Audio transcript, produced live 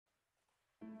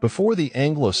Before the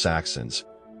Anglo-Saxons,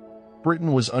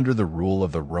 Britain was under the rule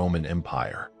of the Roman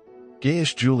Empire.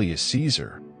 Gaius Julius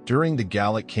Caesar, during the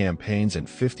Gallic campaigns in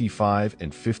 55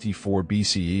 and 54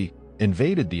 BCE,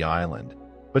 invaded the island,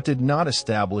 but did not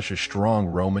establish a strong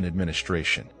Roman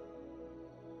administration.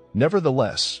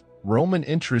 Nevertheless, Roman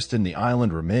interest in the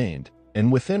island remained,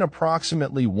 and within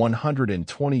approximately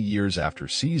 120 years after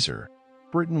Caesar,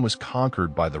 Britain was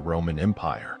conquered by the Roman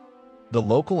Empire. The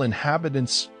local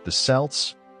inhabitants, the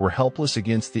Celts, were helpless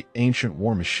against the ancient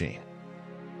war machine.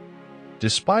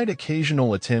 Despite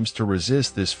occasional attempts to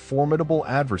resist this formidable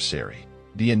adversary,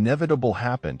 the inevitable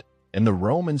happened, and the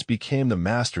Romans became the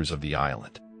masters of the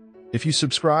island. If you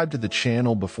subscribe to the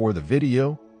channel before the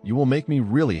video, you will make me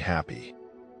really happy.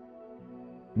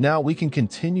 Now we can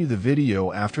continue the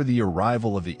video. After the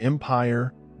arrival of the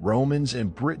Empire, Romans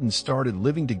and Britain started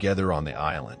living together on the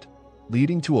island,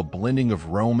 leading to a blending of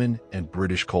Roman and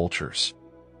British cultures.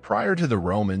 Prior to the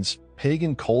Romans,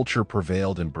 pagan culture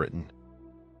prevailed in Britain.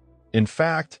 In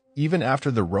fact, even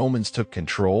after the Romans took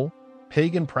control,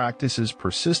 pagan practices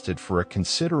persisted for a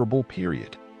considerable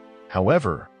period.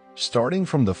 However, starting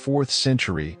from the 4th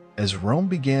century, as Rome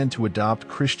began to adopt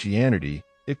Christianity,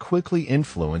 it quickly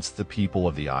influenced the people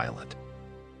of the island.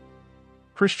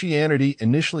 Christianity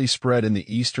initially spread in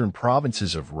the eastern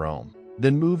provinces of Rome,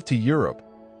 then moved to Europe,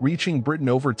 reaching Britain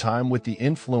over time with the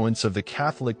influence of the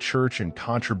Catholic Church and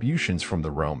contributions from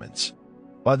the Romans.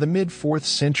 By the mid-4th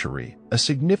century, a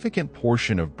significant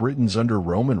portion of Britons under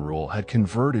Roman rule had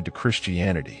converted to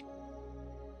Christianity.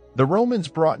 The Romans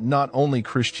brought not only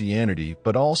Christianity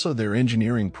but also their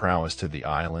engineering prowess to the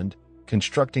island,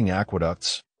 constructing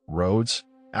aqueducts, roads,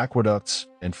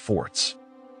 and forts.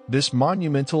 This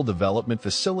monumental development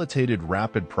facilitated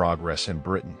rapid progress in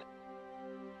Britain.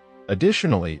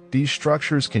 Additionally, these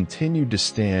structures continued to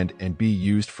stand and be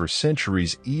used for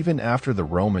centuries even after the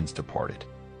Romans departed.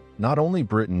 Not only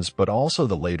Britons but also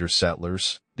the later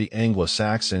settlers, the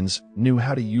Anglo-Saxons, knew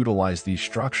how to utilize these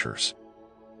structures.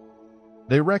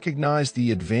 They recognized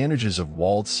the advantages of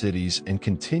walled cities and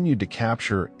continued to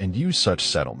capture and use such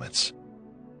settlements.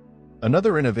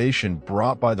 Another innovation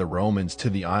brought by the Romans to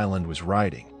the island was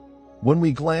writing. When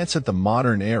we glance at the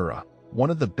modern era, one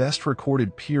of the best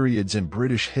recorded periods in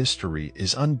British history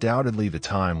is undoubtedly the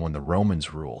time when the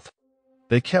Romans ruled.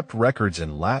 They kept records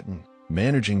in Latin,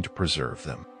 managing to preserve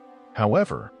them.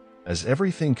 However, as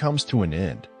everything comes to an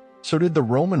end, so did the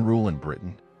Roman rule in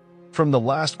Britain. From the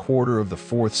last quarter of the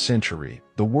 4th century,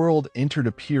 the world entered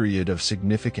a period of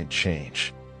significant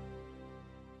change.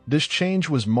 This change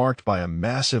was marked by a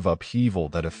massive upheaval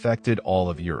that affected all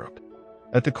of Europe.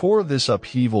 At the core of this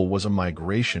upheaval was a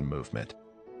migration movement.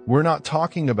 We're not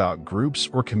talking about groups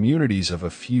or communities of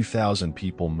a few thousand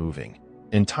people moving.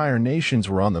 Entire nations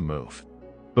were on the move.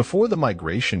 Before the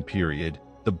migration period,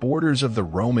 the borders of the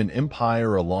Roman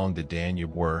Empire along the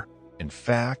Danube were, in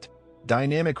fact,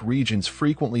 dynamic regions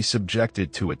frequently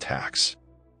subjected to attacks.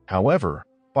 However,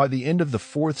 by the end of the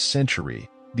 4th century,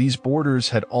 these borders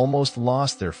had almost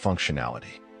lost their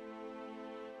functionality.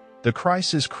 The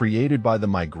crisis created by the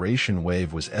migration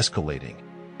wave was escalating,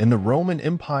 and the Roman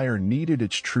Empire needed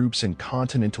its troops in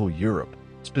continental Europe,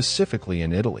 specifically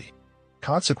in Italy.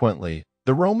 Consequently,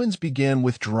 the Romans began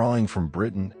withdrawing from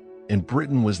Britain, and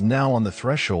Britain was now on the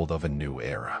threshold of a new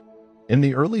era. In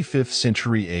the early 5th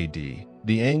century AD,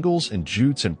 the Angles and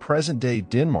Jutes in present-day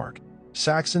Denmark,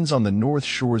 Saxons on the north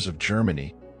shores of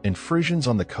Germany, and Frisians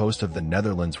on the coast of the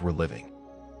Netherlands were living.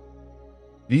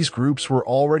 These groups were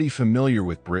already familiar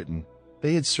with Britain.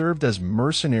 They had served as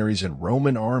mercenaries in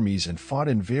Roman armies and fought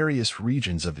in various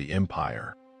regions of the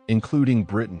empire, including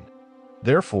Britain.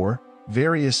 Therefore,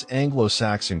 various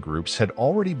Anglo-Saxon groups had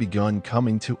already begun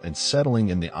coming to and settling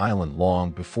in the island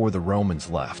long before the Romans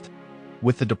left.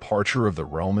 With the departure of the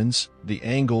Romans, the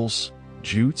Angles,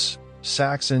 Jutes,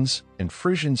 Saxons, and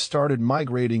Frisians started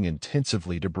migrating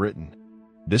intensively to Britain.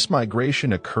 This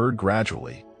migration occurred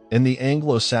gradually, and the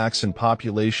Anglo-Saxon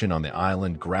population on the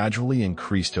island gradually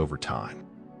increased over time.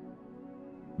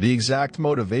 The exact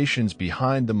motivations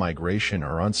behind the migration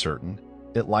are uncertain.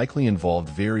 It likely involved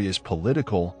various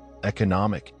political,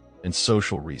 economic, and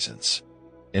social reasons.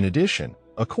 In addition,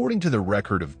 according to the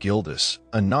record of Gildas,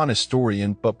 a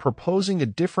non-historian but proposing a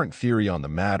different theory on the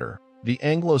matter, the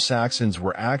Anglo-Saxons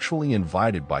were actually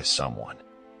invited by someone.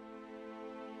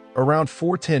 Around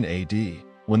 410 AD,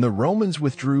 when the Romans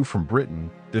withdrew from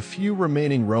Britain, the few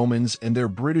remaining Romans and their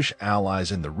British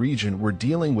allies in the region were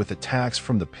dealing with attacks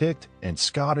from the Pict and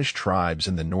Scottish tribes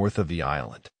in the north of the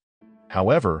island.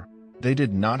 However, they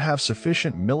did not have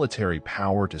sufficient military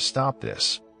power to stop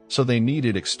this, so they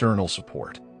needed external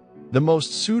support. The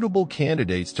most suitable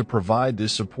candidates to provide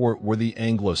this support were the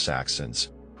Anglo-Saxons,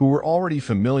 who were already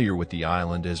familiar with the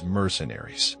island as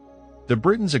mercenaries. The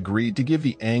Britons agreed to give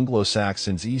the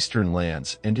Anglo-Saxons eastern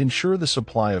lands and ensure the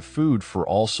supply of food for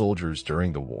all soldiers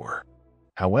during the war.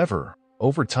 However,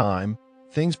 over time,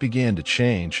 things began to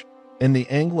change, and the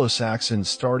Anglo-Saxons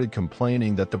started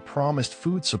complaining that the promised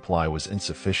food supply was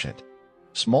insufficient.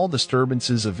 Small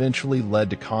disturbances eventually led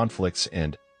to conflicts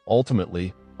and,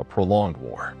 ultimately, a prolonged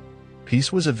war.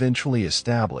 Peace was eventually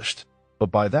established, but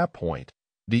by that point,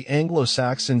 the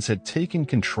Anglo-Saxons had taken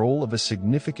control of a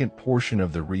significant portion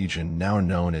of the region now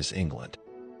known as England.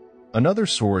 Another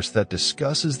source that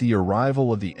discusses the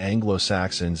arrival of the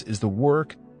Anglo-Saxons is the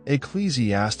work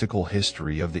Ecclesiastical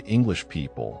History of the English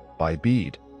People by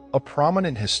Bede, a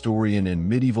prominent historian in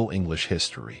medieval English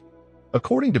history.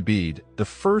 According to Bede, the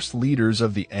first leaders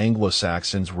of the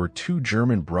Anglo-Saxons were two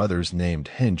German brothers named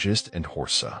Hengist and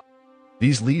Horsa.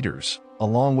 These leaders,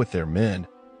 along with their men,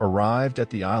 arrived at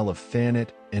the Isle of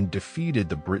Thanet and defeated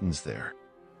the Britons there.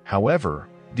 However,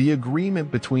 the agreement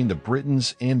between the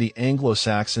Britons and the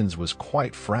Anglo-Saxons was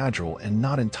quite fragile and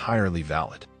not entirely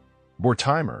valid.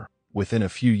 Mortimer, within a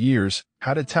few years,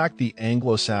 had attacked the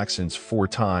Anglo-Saxons 4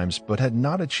 times but had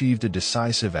not achieved a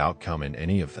decisive outcome in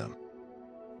any of them.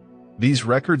 These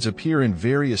records appear in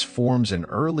various forms in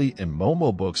early and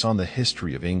Momo books on the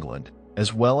history of England,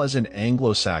 as well as in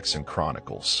Anglo-Saxon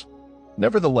chronicles.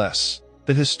 Nevertheless,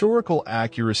 the historical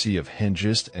accuracy of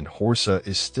Hengist and Horsa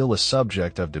is still a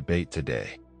subject of debate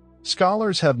today.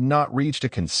 Scholars have not reached a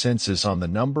consensus on the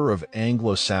number of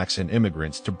Anglo-Saxon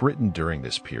immigrants to Britain during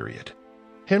this period.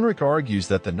 Henrik argues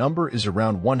that the number is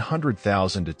around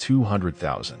 100,000 to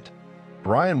 200,000.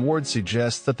 Brian Ward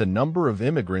suggests that the number of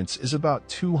immigrants is about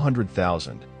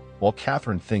 200,000, while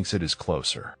Catherine thinks it is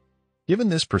closer. Given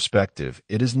this perspective,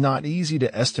 it is not easy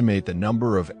to estimate the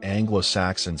number of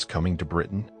Anglo-Saxons coming to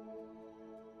Britain.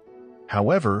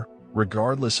 However,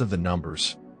 regardless of the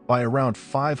numbers, by around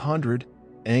 500,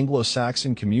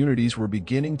 Anglo-Saxon communities were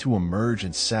beginning to emerge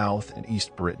in South and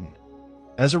East Britain.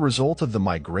 As a result of the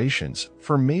migrations,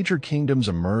 4 major kingdoms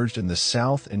emerged in the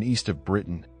south and east of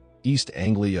Britain. East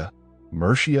Anglia,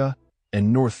 Mercia,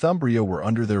 and Northumbria were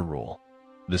under their rule.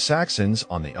 The Saxons,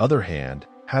 on the other hand,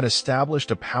 had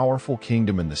established a powerful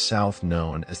kingdom in the south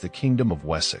known as the Kingdom of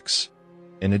Wessex.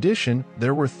 In addition,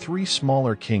 there were 3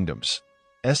 smaller kingdoms,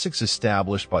 Essex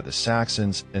established by the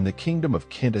Saxons and the Kingdom of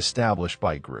Kent established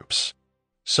by groups.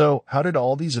 So, how did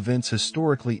all these events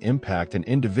historically impact an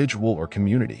individual or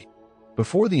community?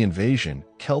 Before the invasion,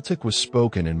 Celtic was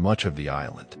spoken in much of the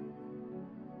island.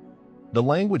 The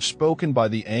language spoken by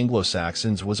the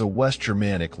Anglo-Saxons was a West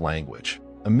Germanic language,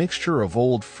 a mixture of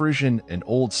Old Frisian and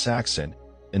Old Saxon,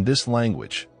 and this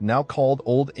language, now called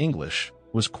Old English,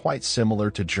 was quite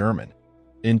similar to German.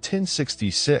 In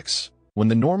 1066, when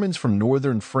the Normans from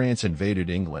northern France invaded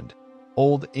England,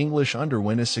 Old English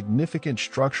underwent a significant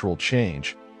structural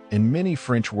change, and many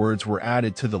French words were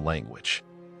added to the language.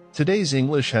 Today's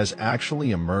English has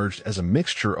actually emerged as a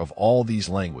mixture of all these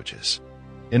languages.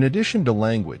 In addition to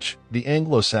language, the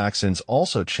Anglo-Saxons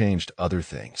also changed other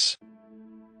things.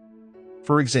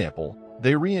 For example,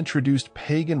 they reintroduced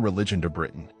pagan religion to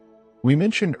Britain. We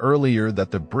mentioned earlier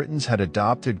that the Britons had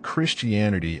adopted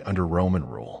Christianity under Roman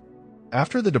rule.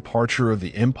 After the departure of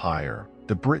the empire,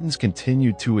 the Britons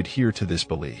continued to adhere to this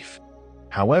belief.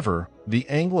 However, the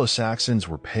Anglo-Saxons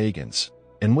were pagans,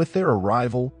 and with their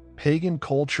arrival, pagan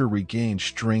culture regained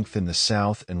strength in the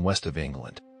south and west of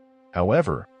England.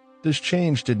 However, this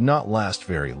change did not last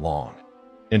very long.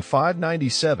 In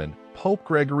 597, Pope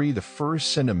Gregory I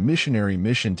sent a missionary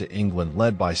mission to England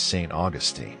led by St.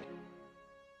 Augustine.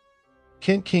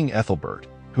 Kent King Ethelbert,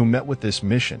 who met with this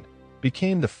mission,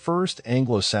 became the first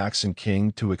Anglo-Saxon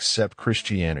king to accept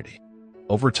Christianity.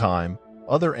 Over time,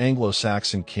 other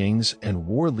Anglo-Saxon kings and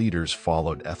war leaders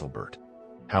followed Ethelbert.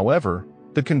 However,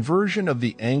 the conversion of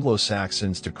the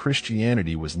Anglo-Saxons to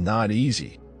Christianity was not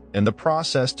easy, and the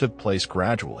process took place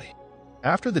gradually.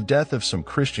 After the death of some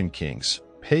Christian kings,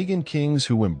 pagan kings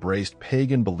who embraced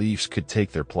pagan beliefs could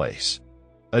take their place.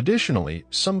 Additionally,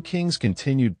 some kings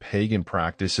continued pagan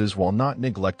practices while not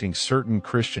neglecting certain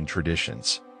Christian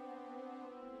traditions.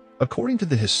 According to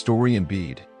the historian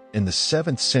Bede, in the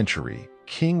 7th century,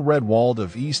 King Redwald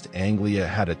of East Anglia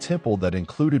had a temple that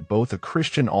included both a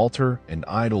Christian altar and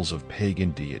idols of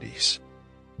pagan deities.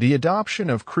 The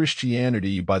adoption of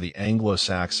Christianity by the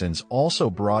Anglo-Saxons also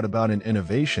brought about an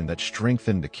innovation that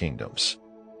strengthened the kingdoms.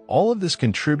 All of this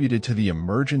contributed to the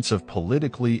emergence of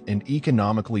politically and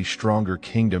economically stronger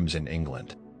kingdoms in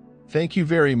England. Thank you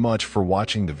very much for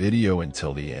watching the video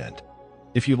until the end.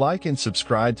 If you like and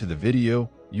subscribe to the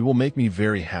video, you will make me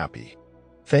very happy.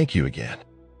 Thank you again.